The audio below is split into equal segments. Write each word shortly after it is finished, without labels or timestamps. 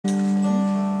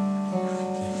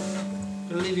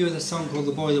leave you with a song called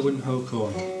The Boy That Wouldn't Hoe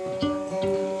Corn.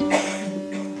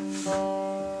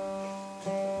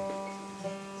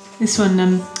 This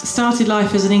one started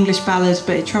life as an English ballad,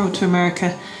 but it travelled to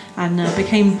America and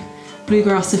became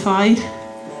bluegrassified.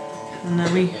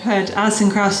 And we heard Alison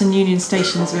Krauss and Union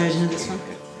Station's version of this one,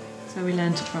 so we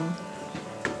learnt it from.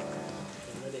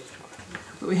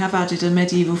 But we have added a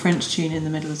medieval French tune in the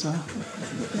middle as well.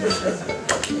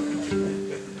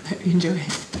 Hope you enjoy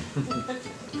it.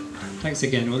 Thanks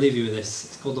again, we'll leave you with this.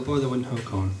 It's called The Boy That Wouldn't Hoe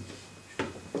Corn.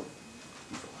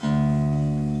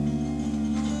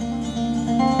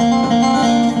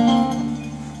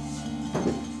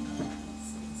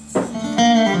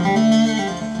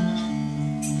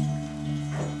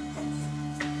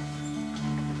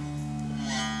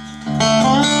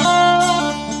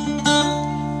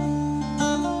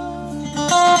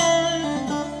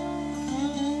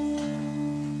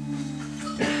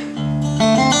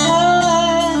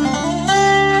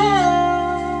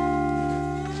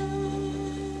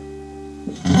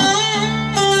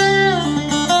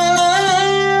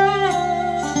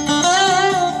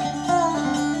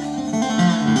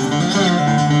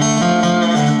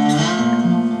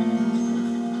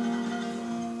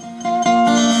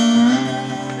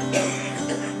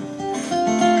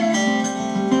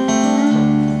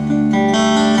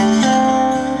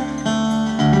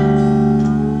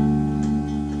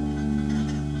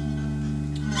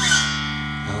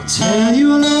 Tell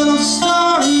you a little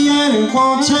story and it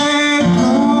won't take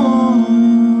long,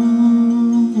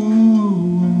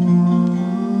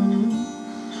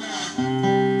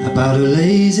 about a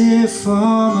lazy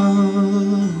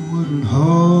farmer who wouldn't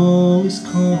hoe his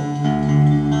corn.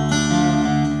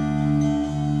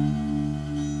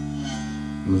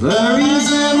 The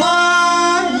reason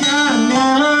why I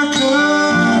never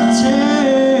could tell,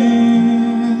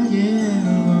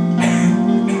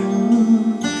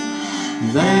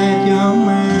 that young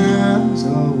man's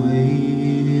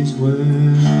always well.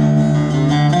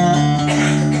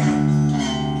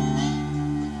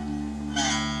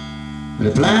 But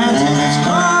he planted his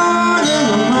corn in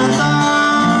the month of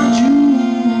June.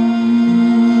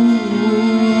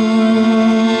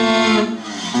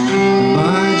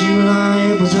 By July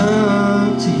it was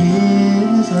up to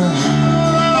his eyes.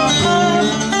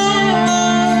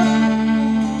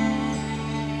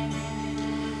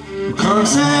 Come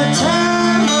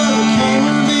September, the king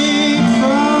will be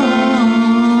frost,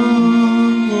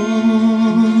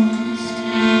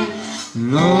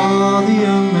 and all the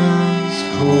young man's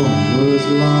corn was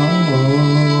lost.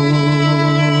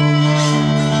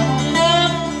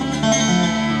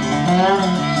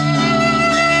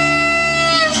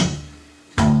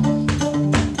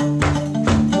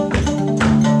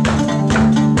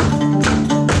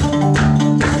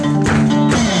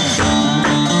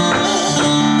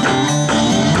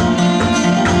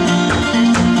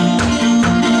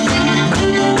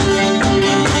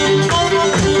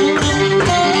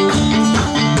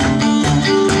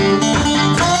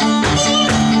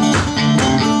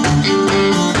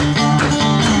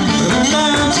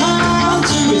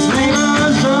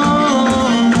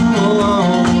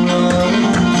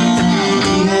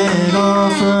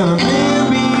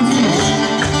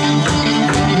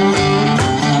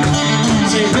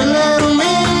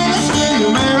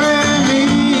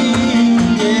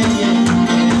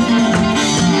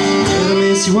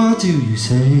 What do you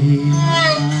say?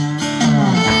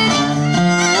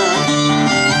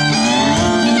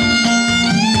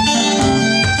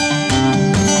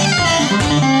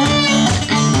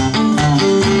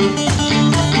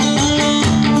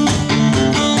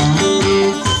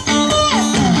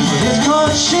 His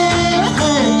courtship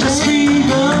had just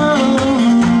begun.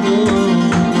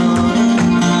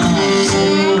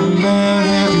 Say, man,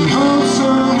 have you home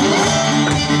some?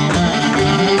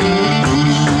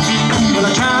 But I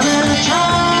tried and I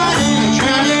tried and I tried.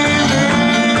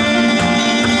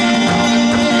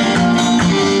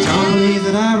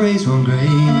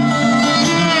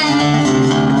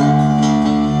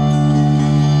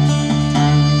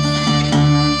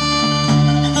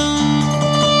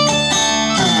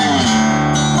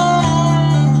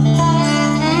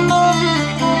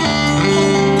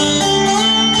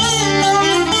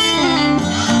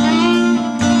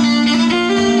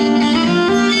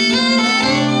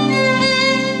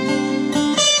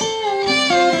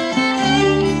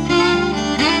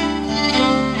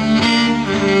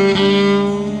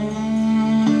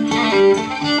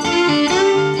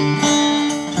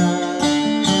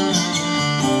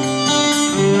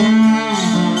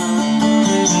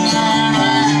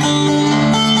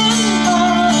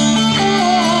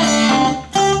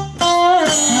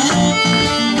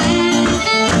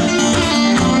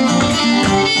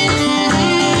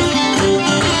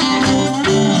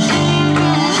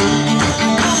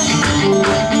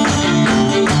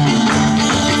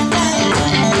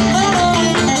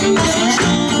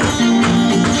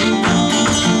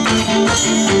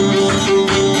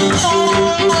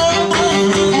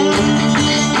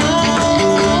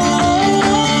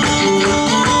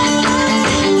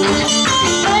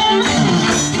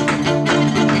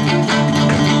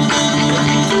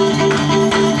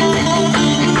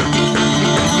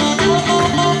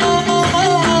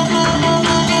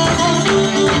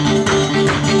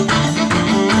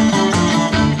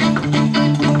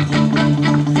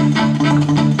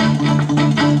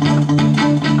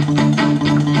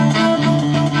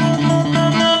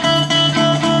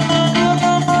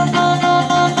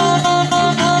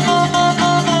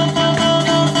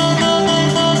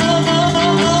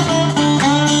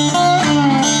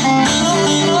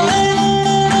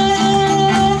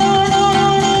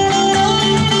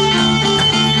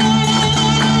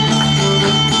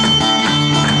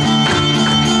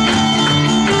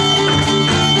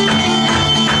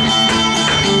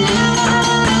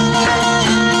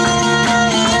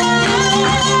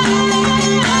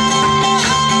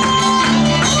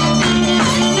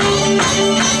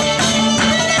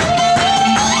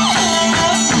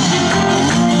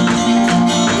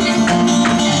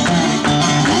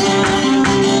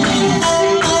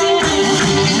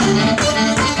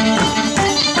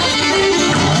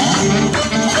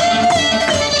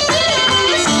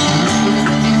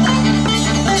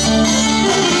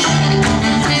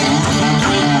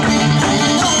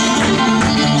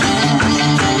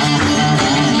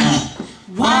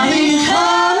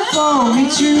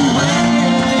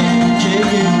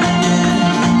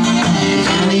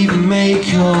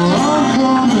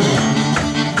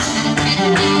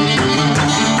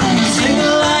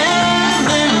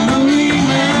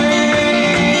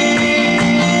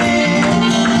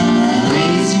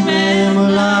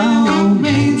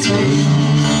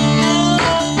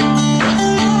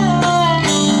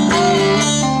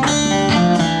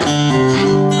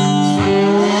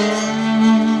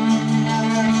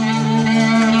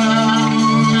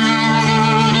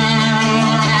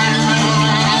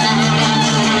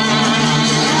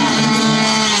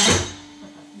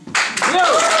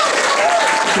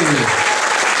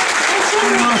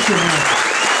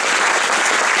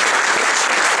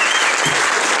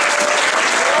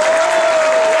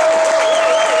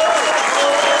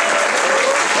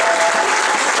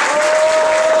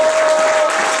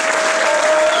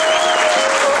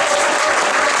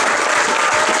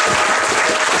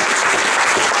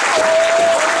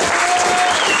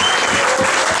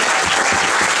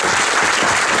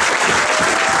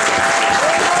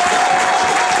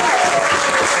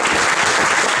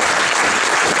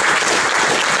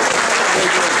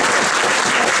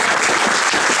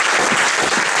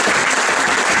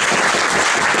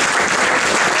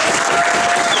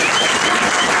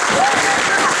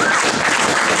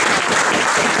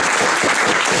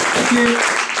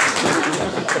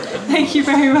 Thank you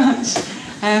very much.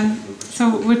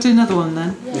 So we'll do another one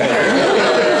then.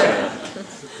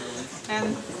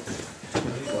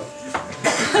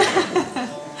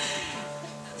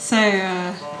 So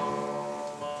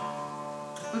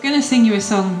we're going to sing you a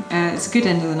song. It's a good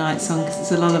end of the night song because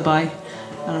it's a lullaby,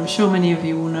 and I'm sure many of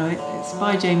you will know it. It's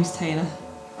by James Taylor.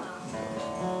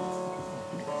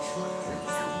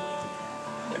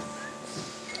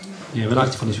 Yeah, we'd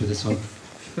like to finish with this one.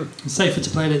 It's safer to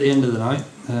play it at the end of the night.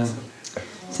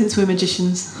 Since we're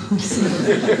magicians. It's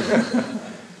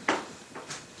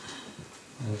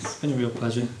been a real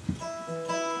pleasure.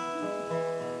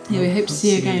 Yeah, we hope to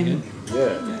see you again.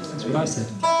 Yeah. That's what I said.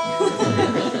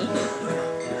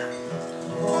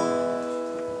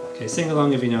 Okay, sing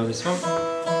along if you know this one.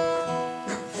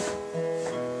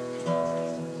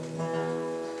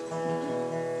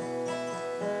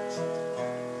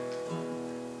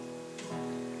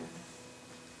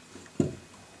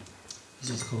 This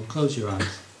is called Close Your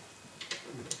Eyes.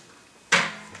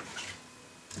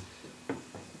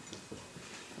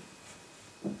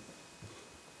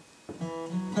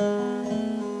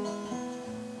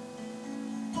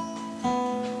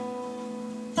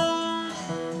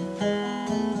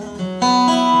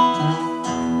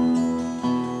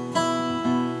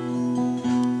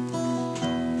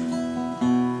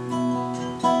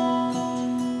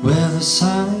 Where the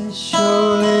sun is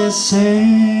surely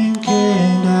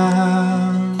sinking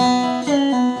down,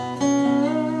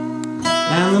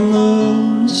 and the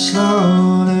moon is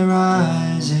slowly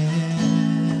rising.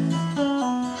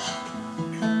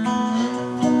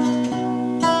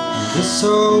 This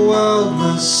whole world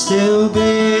must still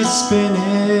be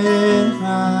spinning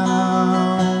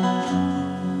round,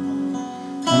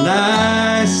 and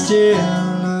I still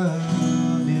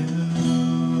love you.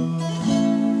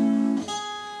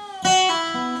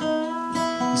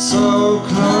 So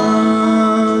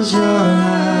close your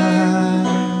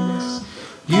eyes.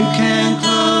 You can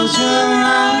close your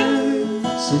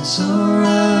eyes, it's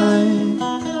alright.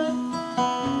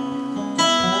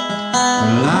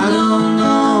 Well, I don't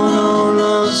know no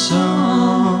love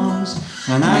songs,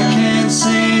 and I can't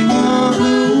sing the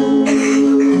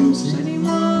blues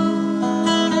anymore,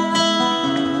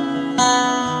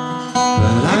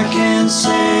 but I can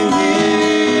sing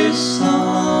this song.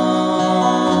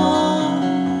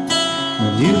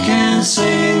 You can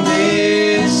sing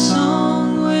this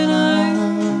song when I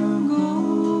go.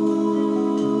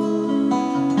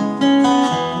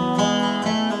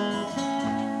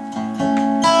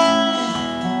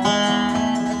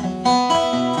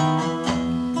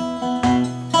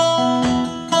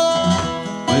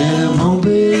 Well, it won't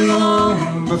be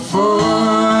long before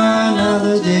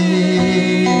another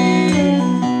day.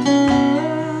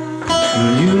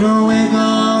 Well, you know we're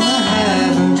gonna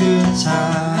have a good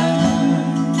time.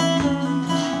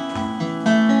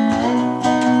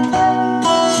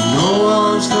 No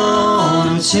one's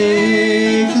gonna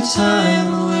take the time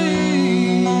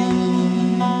away.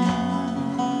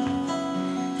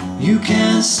 You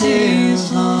can stay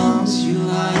as long as you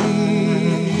like.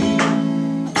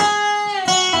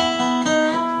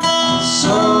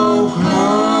 So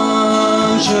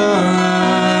close your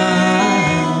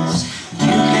eyes.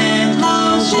 You can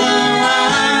close your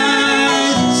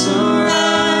eyes, it's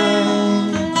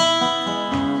alright.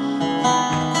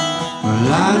 Well,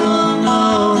 I don't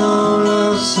know no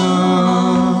love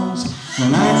songs,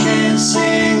 and I can't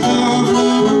sing the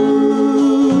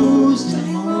blues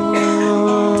anymore,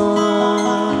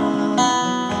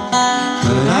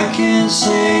 but I can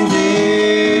sing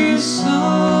this song.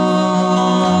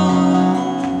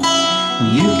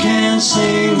 You can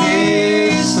sing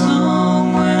this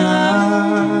song when I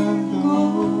go.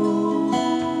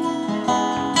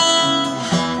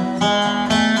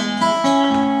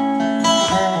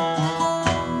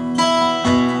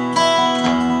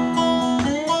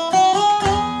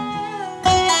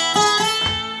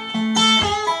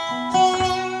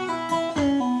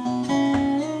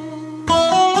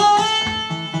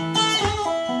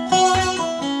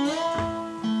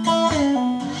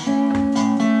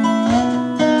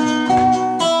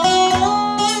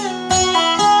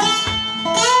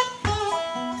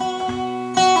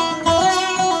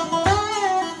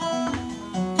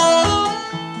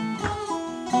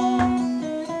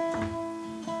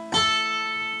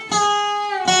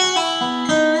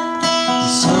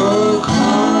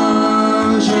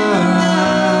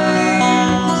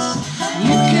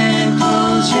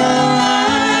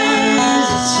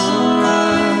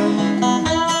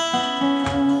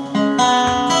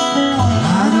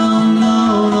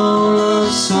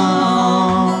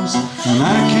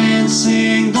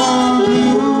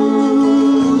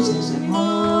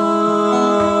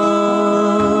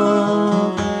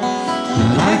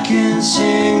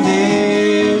 dancing